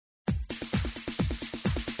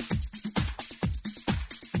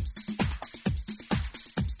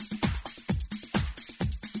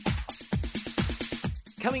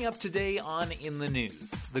Coming up today on In the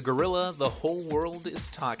News, the gorilla the whole world is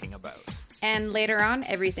talking about. And later on,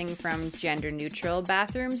 everything from gender-neutral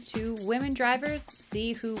bathrooms to women drivers.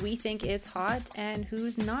 See who we think is hot and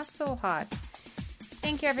who's not so hot.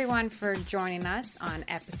 Thank you, everyone, for joining us on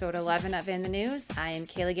episode 11 of In the News. I am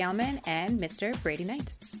Kaylee Gelman and Mr. Brady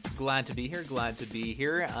Knight. Glad to be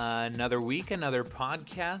here. Another week, another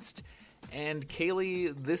podcast. And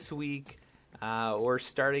Kaylee, this week, we're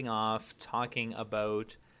starting off talking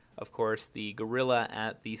about, of course, the gorilla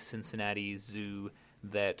at the Cincinnati Zoo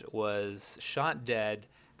that was shot dead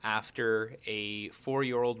after a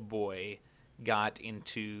 4-year-old boy got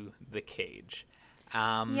into the cage.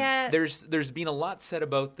 There's been a lot said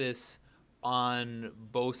about this on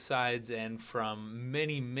both sides and from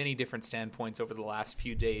many, many different standpoints over the last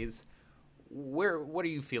few days. What are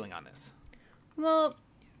you feeling on this? Well,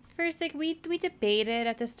 first, we debated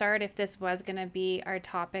at the start if this was going to be our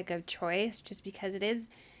topic of choice, just because it is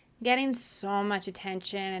getting so much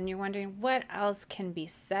attention and you're wondering what else can be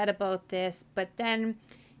said about this. But then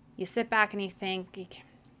you sit back and you think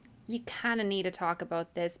you kind of need to talk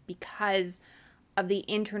about this because of the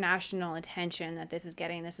international attention that this is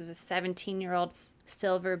getting. This was a 17-year-old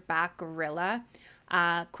silverback gorilla.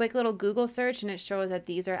 Quick little Google search and it shows that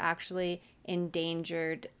these are actually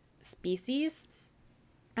endangered species.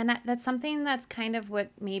 And that's something that's kind of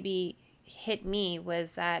what maybe hit me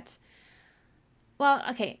was that, well,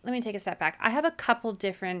 okay, let me take a step back. I have a couple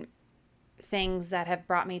different things that have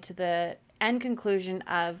brought me to the end conclusion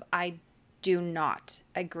of I do not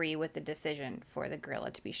agree with the decision for the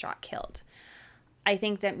gorilla to be shot killed. I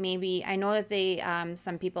think that maybe, I know that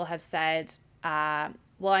some people have said, I'm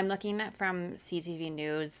looking at from CTV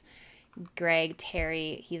News, Greg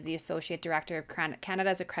Terry, he's the Associate Director of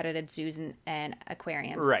Canada's Accredited Zoos and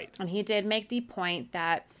Aquariums. Right. And he did make the point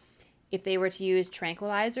that if they were to use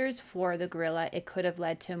tranquilizers for the gorilla, it could have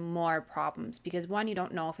led to more problems. Because one, you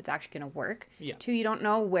don't know if it's actually going to work. Yeah. Two, you don't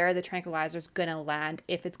know where the tranquilizer is going to land,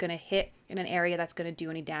 if it's going to hit in an area that's going to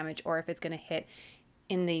do any damage, or if it's going to hit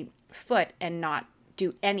in the foot and not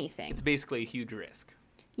do anything. It's basically a huge risk.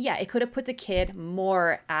 Yeah, it could have put the kid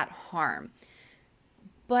more at harm.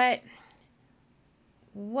 But,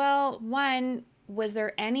 well, one, was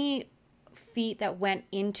there any feet that went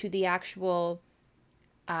into the actual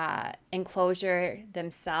enclosure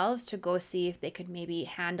themselves to go see if they could maybe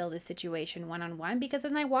handle the situation one-on-one? Because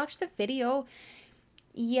when I watched the video,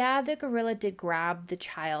 yeah, the gorilla did grab the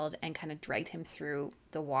child and kind of dragged him through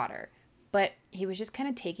the water. But he was just kind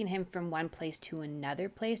of taking him from one place to another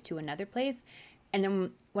place to another place. And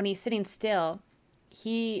then when he's sitting still,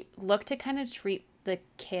 he looked to kind of treat the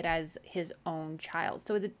kid as his own child.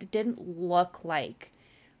 So it didn't look like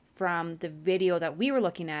from the video that we were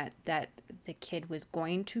looking at that the kid was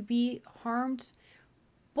going to be harmed.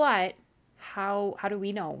 But how do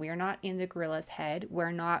we know? We're not in the gorilla's head.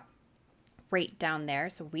 We're not right down there.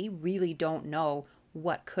 So we really don't know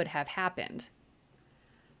what could have happened.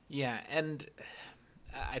 Yeah, and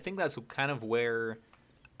I think that's kind of where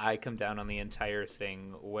I come down on the entire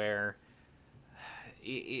thing, where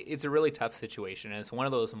it's a really tough situation. And it's one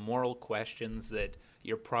of those moral questions that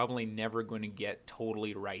you're probably never going to get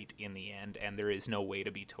totally right in the end, and there is no way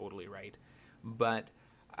to be totally right. But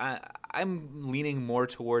I'm leaning more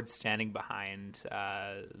towards standing behind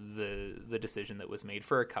the decision that was made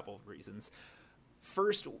for a couple of reasons.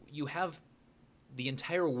 First, you have the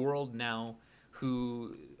entire world now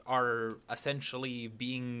who are essentially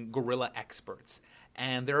being gorilla experts.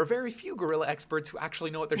 And there are very few gorilla experts who actually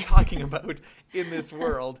know what they're talking about in this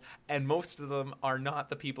world. And most of them are not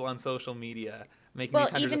the people on social media making these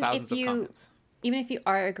hundreds of thousands of comments. Even if you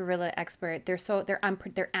are a gorilla expert, they're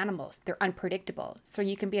animals. They're unpredictable. So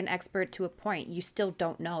you can be an expert to a point. You still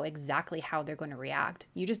don't know exactly how they're going to react.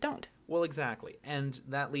 You just don't. Well, exactly. And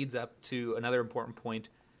that leads up to another important point.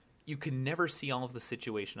 You can never see all of the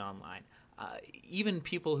situation online. Even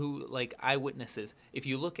people who, like eyewitnesses, if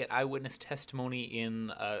you look at eyewitness testimony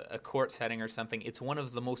in a court setting or something, it's one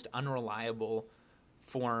of the most unreliable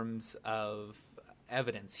forms of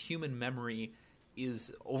evidence. Human memory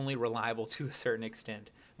is only reliable to a certain extent.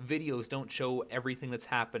 Videos don't show everything that's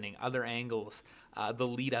happening, other angles, the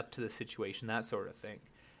lead up to the situation, that sort of thing.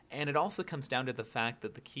 And it also comes down to the fact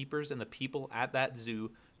that the keepers and the people at that zoo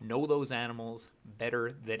know those animals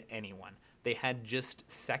better than anyone. They had just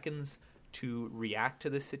seconds to react to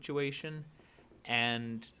this situation,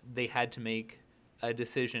 and they had to make a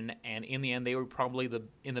decision, and in the end they were probably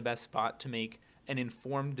in the best spot to make an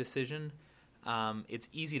informed decision. It's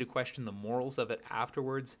easy to question the morals of it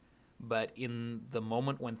afterwards, but in the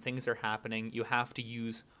moment when things are happening, you have to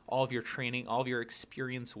use all of your training, all of your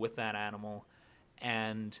experience with that animal,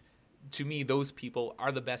 and to me, those people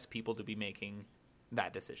are the best people to be making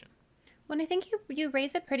that decision. Well, and I think you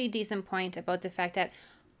raise a pretty decent point about the fact that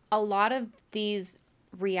a lot of these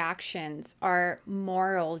reactions are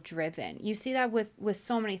moral driven. You see that with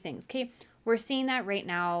so many things. Okay, we're seeing that right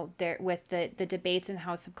now there with the debates in the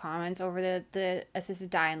House of Commons over the assisted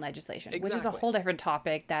dying legislation, which is a whole different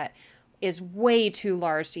topic that is way too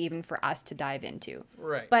large to even for us to dive into.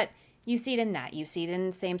 Right. But you see it in that. You see it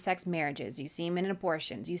in same-sex marriages. You see him in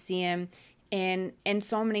abortions. You see him in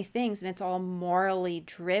so many things, and it's all morally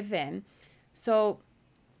driven. So,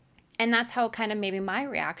 and that's how kind of maybe my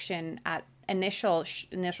reaction at initial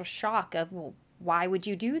shock of, well, why would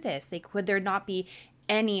you do this? Like, would there not be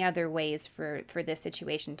any other ways for this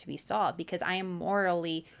situation to be solved? Because I am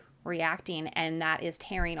morally reacting, and that is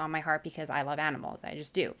tearing on my heart because I love animals. I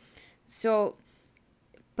just do. So,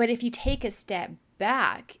 but if you take a step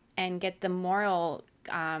back and get the moral,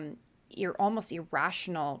 your almost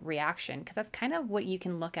irrational reaction, because that's kind of what you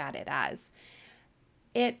can look at it as.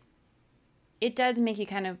 It does make you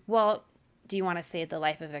kind of, well, do you want to save the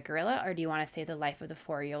life of a gorilla or do you want to save the life of the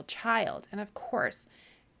 4-year-old child? And of course,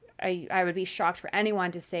 I would be shocked for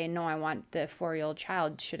anyone to say, no, I want the 4-year-old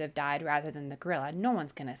child should have died rather than the gorilla. No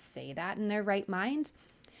one's going to say that in their right mind.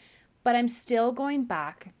 But I'm still going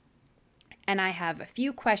back, and I have a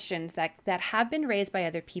few questions that have been raised by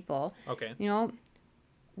other people. Okay. You know,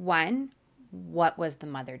 one, what was the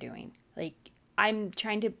mother doing? Like, I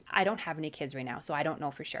don't have any kids right now, so I don't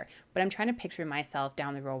know for sure. But I'm trying to picture myself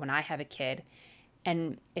down the road when I have a kid.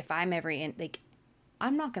 And if I'm ever in, like,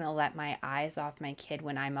 I'm not going to let my eyes off my kid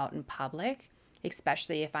when I'm out in public,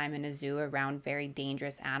 especially if I'm in a zoo around very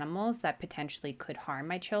dangerous animals that potentially could harm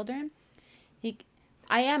my children.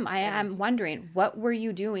 I am wondering, what were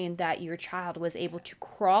you doing that your child was able to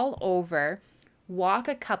crawl over, walk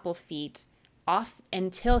a couple feet off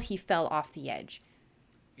until he fell off the edge?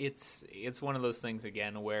 It's one of those things,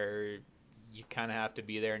 again, where you kind of have to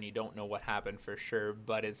be there and you don't know what happened for sure,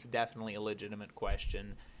 but it's definitely a legitimate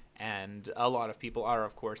question. And a lot of people are,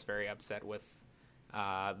 of course, very upset with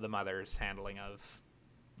the mother's handling of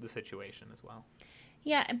the situation as well.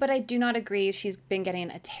 Yeah, but I do not agree. She's been getting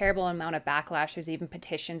a terrible amount of backlash. There's even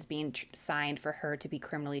petitions being signed for her to be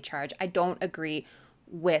criminally charged. I don't agree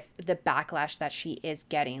with the backlash that she is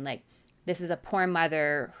getting. Like, this is a poor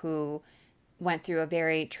mother who went through a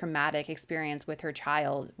very traumatic experience with her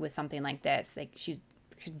child with something like this. Like, she's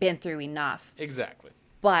been through enough. Exactly.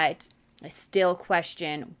 But I still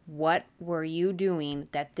question, what were you doing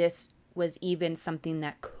that this was even something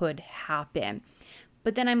that could happen?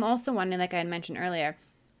 But then I'm also wondering, like I had mentioned earlier,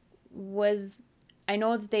 I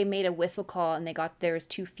know that they made a whistle call and there was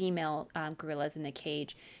 2 female gorillas in the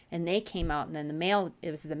cage, and they came out, and then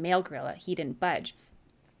it was the male gorilla, he didn't budge.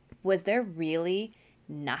 Was there really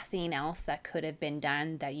nothing else that could have been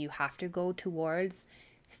done that you have to go towards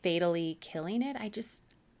fatally killing it?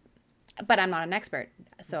 But I'm not an expert,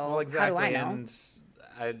 so well, exactly. How do I know?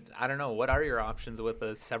 And I don't know. What are your options with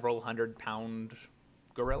a several 100-pound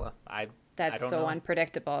gorilla? That's I don't so know.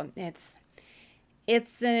 Unpredictable. It's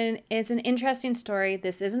an interesting story.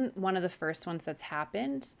 This isn't one of the first ones that's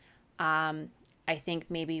happened. I think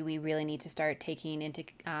maybe we really need to start taking into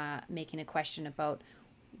making a question about,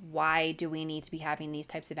 why do we need to be having these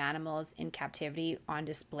types of animals in captivity on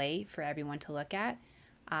display for everyone to look at?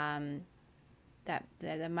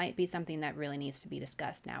 That might be something that really needs to be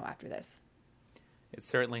discussed now after this. It's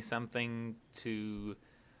certainly something to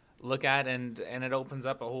look at, and it opens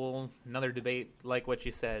up a whole another debate, like what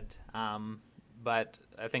you said. But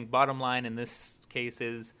I think bottom line in this case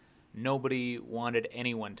is nobody wanted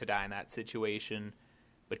anyone to die in that situation.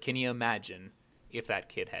 But can you imagine if that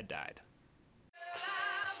kid had died?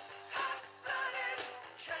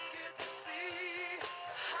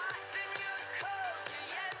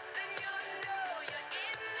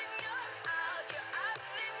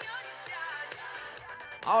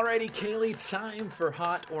 Alrighty, Kaylee, time for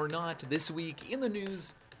Hot or Not. This week in the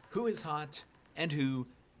news, who is hot and who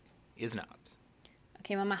is not?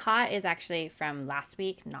 Okay, well, my hot is actually from last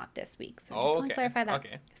week, not this week. So I just want to clarify that.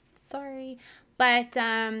 Okay. Sorry. But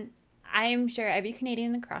I'm sure every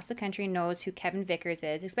Canadian across the country knows who Kevin Vickers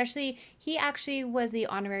is. Especially, he actually was the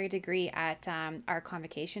honorary degree at our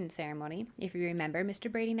convocation ceremony, if you remember, Mr.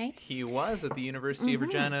 Brady Knight. He was at the University of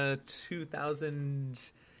Regina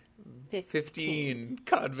 2015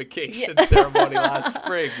 convocation ceremony last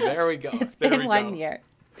spring. There we go. It's been 1 year.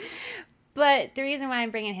 But the reason why I'm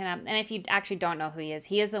bringing him up, and if you actually don't know who he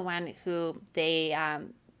is the one who he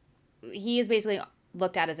is basically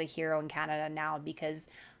looked at as a hero in Canada now because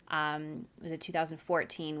was it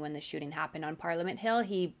 2014 when the shooting happened on Parliament Hill?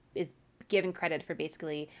 He is given credit for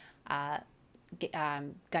basically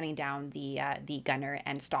gunning down the gunner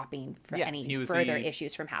and stopping for any he was further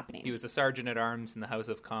issues from happening. He was a sergeant at arms in the House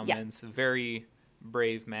of Commons, very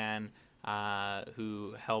brave man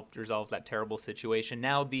who helped resolve that terrible situation.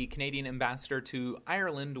 Now the Canadian ambassador to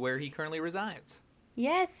Ireland, where he currently resides.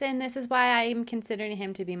 Yes, and this is why I'm considering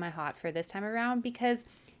him to be my hot for this time around, because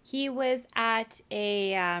he was at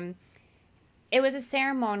a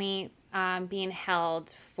ceremony being held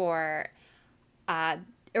for,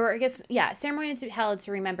 ceremony held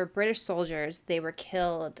to remember British soldiers. They were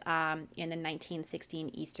killed in the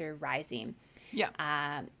 1916 Easter Rising. Yeah.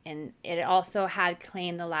 And it also had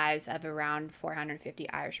claimed the lives of around 450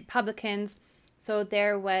 Irish Republicans. So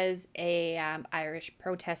there was a Irish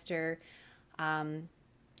protester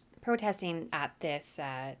protesting at this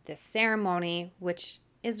ceremony, which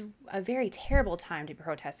is a very terrible time to be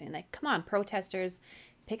protesting. Like, come on, protesters,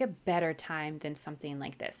 pick a better time than something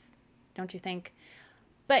like this, don't you think?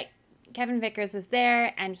 But Kevin Vickers was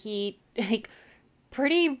there, and he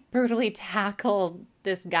pretty brutally tackled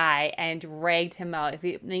this guy and dragged him out.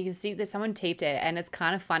 You can see that someone taped it, and it's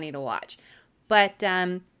kind of funny to watch. But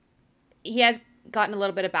he has gotten a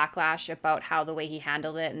little bit of backlash about how the way he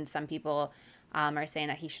handled it, and some people are saying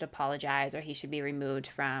that he should apologize or he should be removed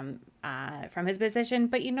from his position.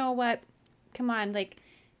 But you know what? Come on,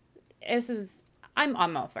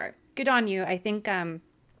 I'm all for it. Good on you. I think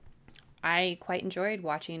I quite enjoyed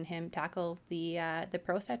watching him tackle the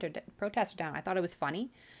protester down. I thought it was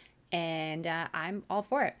funny, and I'm all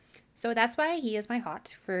for it. So that's why he is my hot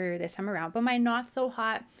for this time around. But my not so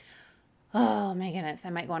hot, oh my goodness,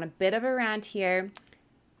 I might go on a bit of a rant here.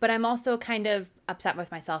 But I'm also kind of upset with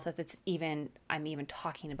myself that I'm even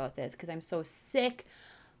talking about this, because I'm so sick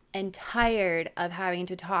and tired of having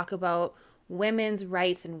to talk about women's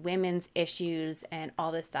rights and women's issues and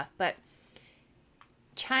all this stuff. But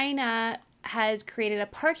China has created a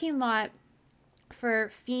parking lot for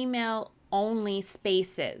female-only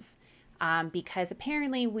spaces because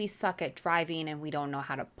apparently we suck at driving and we don't know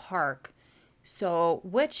how to park. So,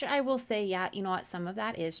 which I will say, yeah, you know what? Some of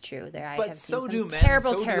that is true. I have seen some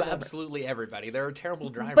terrible, do absolutely everybody. There are terrible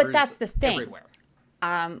drivers. But that's the thing.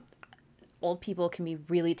 Everywhere. Old people can be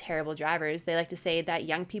really terrible drivers. They like to say that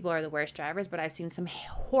young people are the worst drivers, but I've seen some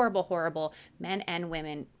horrible, horrible men and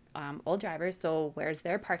women, old drivers. So, where's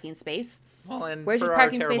their parking space? Well, and where's your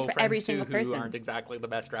parking space for every single person? Who aren't exactly the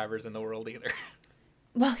best drivers in the world either.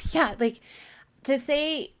 Well, yeah,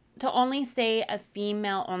 to only say a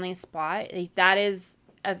female-only spot, that is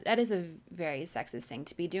a very sexist thing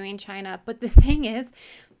to be doing in China. But the thing is,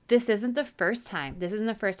 this isn't the first time. This isn't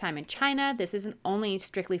the first time in China. This isn't only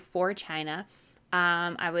strictly for China.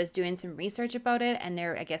 I was doing some research about it, and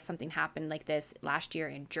I guess something happened like this last year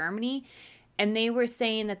in Germany. And they were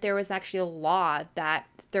saying that there was actually a law that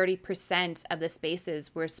 30% of the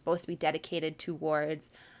spaces were supposed to be dedicated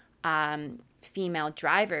towards female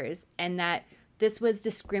drivers, and that this was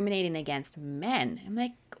discriminating against men. I'm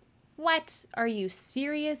like, what? Are you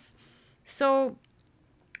serious? So,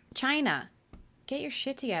 China, get your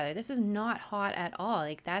shit together. This is not hot at all.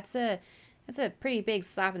 Like, that's a pretty big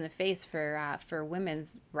slap in the face for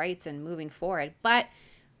women's rights and moving forward. But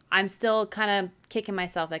I'm still kind of kicking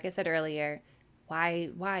myself. Like I said earlier,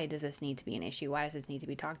 why does this need to be an issue? Why does this need to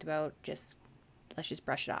be talked about? Let's just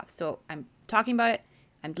brush it off. So I'm talking about it.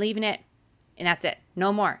 I'm leaving it, and that's it.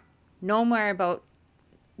 No more. No more about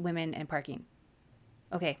women and parking.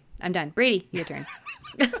 Okay, I'm done. Brady, your turn.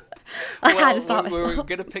 I had to stop myself. We're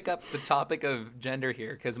going to pick up the topic of gender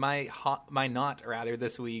here, because my not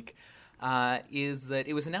this week is that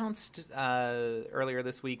it was announced earlier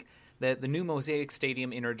this week that the new Mosaic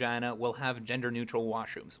Stadium in Regina will have gender-neutral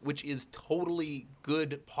washrooms, which is totally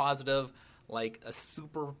good, positive, like a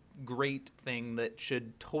super great thing that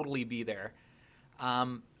should totally be there.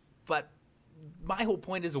 But my whole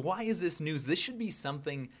point is, why is this news? This should be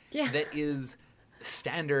something that is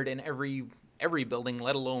standard in every building,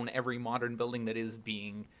 let alone every modern building that is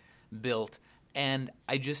being built. And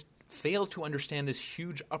I just fail to understand this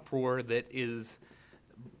huge uproar that is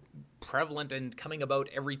prevalent and coming about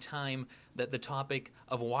every time that the topic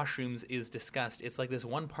of washrooms is discussed. It's like this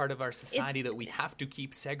one part of our society that we have to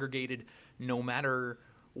keep segregated no matter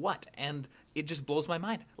what. And it just blows my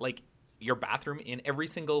mind. Like, your bathroom in every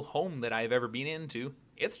single home that I've ever been into,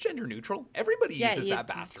 it's gender neutral. Everybody uses that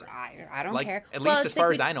bathroom. I don't care. At least as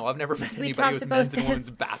far as I know, I've never met anybody who's men's and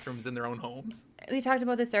women's bathrooms in their own homes. We talked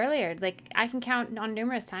about this earlier. Like, I can count on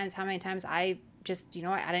numerous times how many times I just,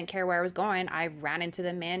 I didn't care where I was going. I ran into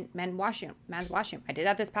the man's washroom. I did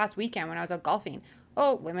that this past weekend when I was out golfing.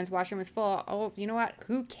 Oh, women's washroom is full. Oh, you know what?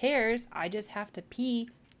 Who cares? I just have to pee.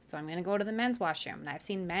 so I'm going to go to the men's washroom. And I've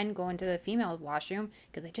seen men go into the female washroom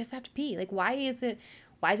because they just have to pee. Like, why is it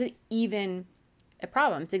even a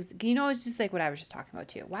problem? It's just like what I was just talking about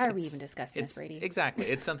too. Why are we even discussing this, Brady? Exactly.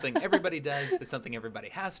 It's something everybody does. It's something everybody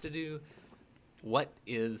has to do. What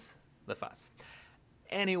is the fuss?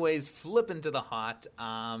 Anyways, flipping to the hot,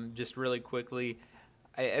 just really quickly,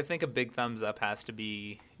 I think a big thumbs up has to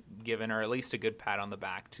be given, or at least a good pat on the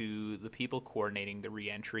back, to the people coordinating the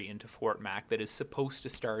re-entry into Fort Mac that is supposed to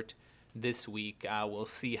start this week. We'll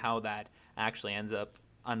see how that actually ends up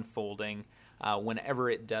unfolding whenever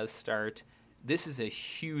it does start. This is a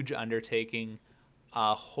huge undertaking,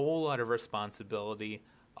 a whole lot of responsibility,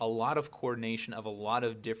 a lot of coordination of a lot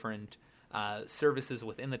of different services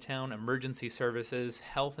within the town, emergency services,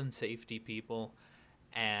 health and safety people,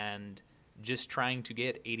 and just trying to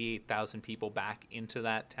get 88,000 people back into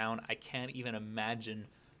that town. I can't even imagine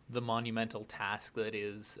the monumental task that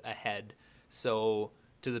is ahead. So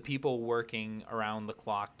to the people working around the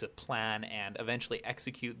clock to plan and eventually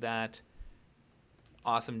execute that,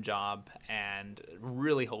 awesome job, and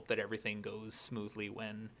really hope that everything goes smoothly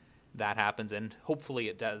when that happens, and hopefully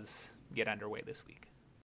it does get underway this week.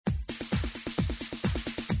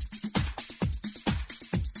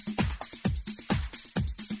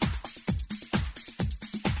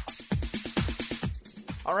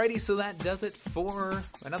 Alrighty, so that does it for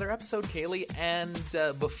another episode, Kaylee. And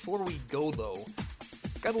before we go, though,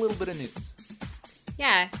 got a little bit of news.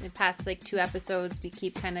 Yeah, in the past 2 episodes, we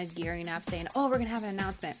keep kind of gearing up, saying, "Oh, we're gonna have an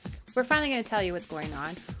announcement." We're finally gonna tell you what's going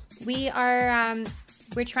on. We're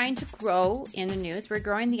trying to grow in the news. We're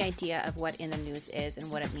growing the idea of what in the news is and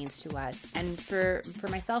what it means to us. And for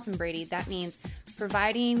myself and Brady, that means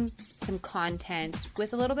providing some content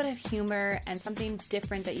with a little bit of humor and something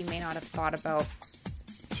different that you may not have thought about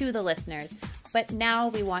to the listeners. But now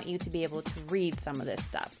we want you to be able to read some of this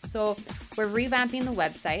stuff. So we're revamping the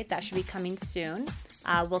website. That should be coming soon.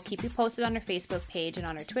 We'll keep you posted on our Facebook page and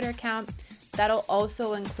on our Twitter account. That'll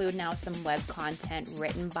also include now some web content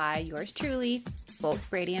written by yours truly, both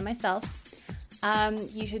Brady and myself.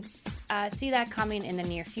 You should see that coming in the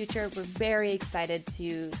near future. We're very excited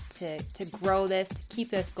to grow this, to keep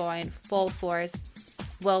this going full force.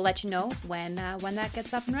 We'll let you know when that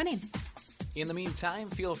gets up and running. In the meantime,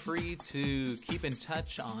 feel free to keep in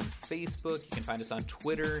touch on Facebook. You can find us on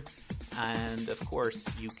Twitter. And, of course,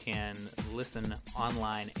 you can listen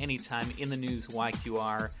online anytime in the news,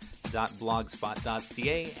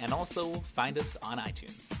 yqr.blogspot.ca, and also find us on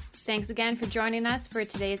iTunes. Thanks again for joining us for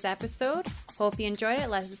today's episode. Hope you enjoyed it.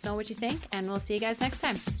 Let us know what you think, and we'll see you guys next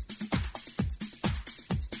time.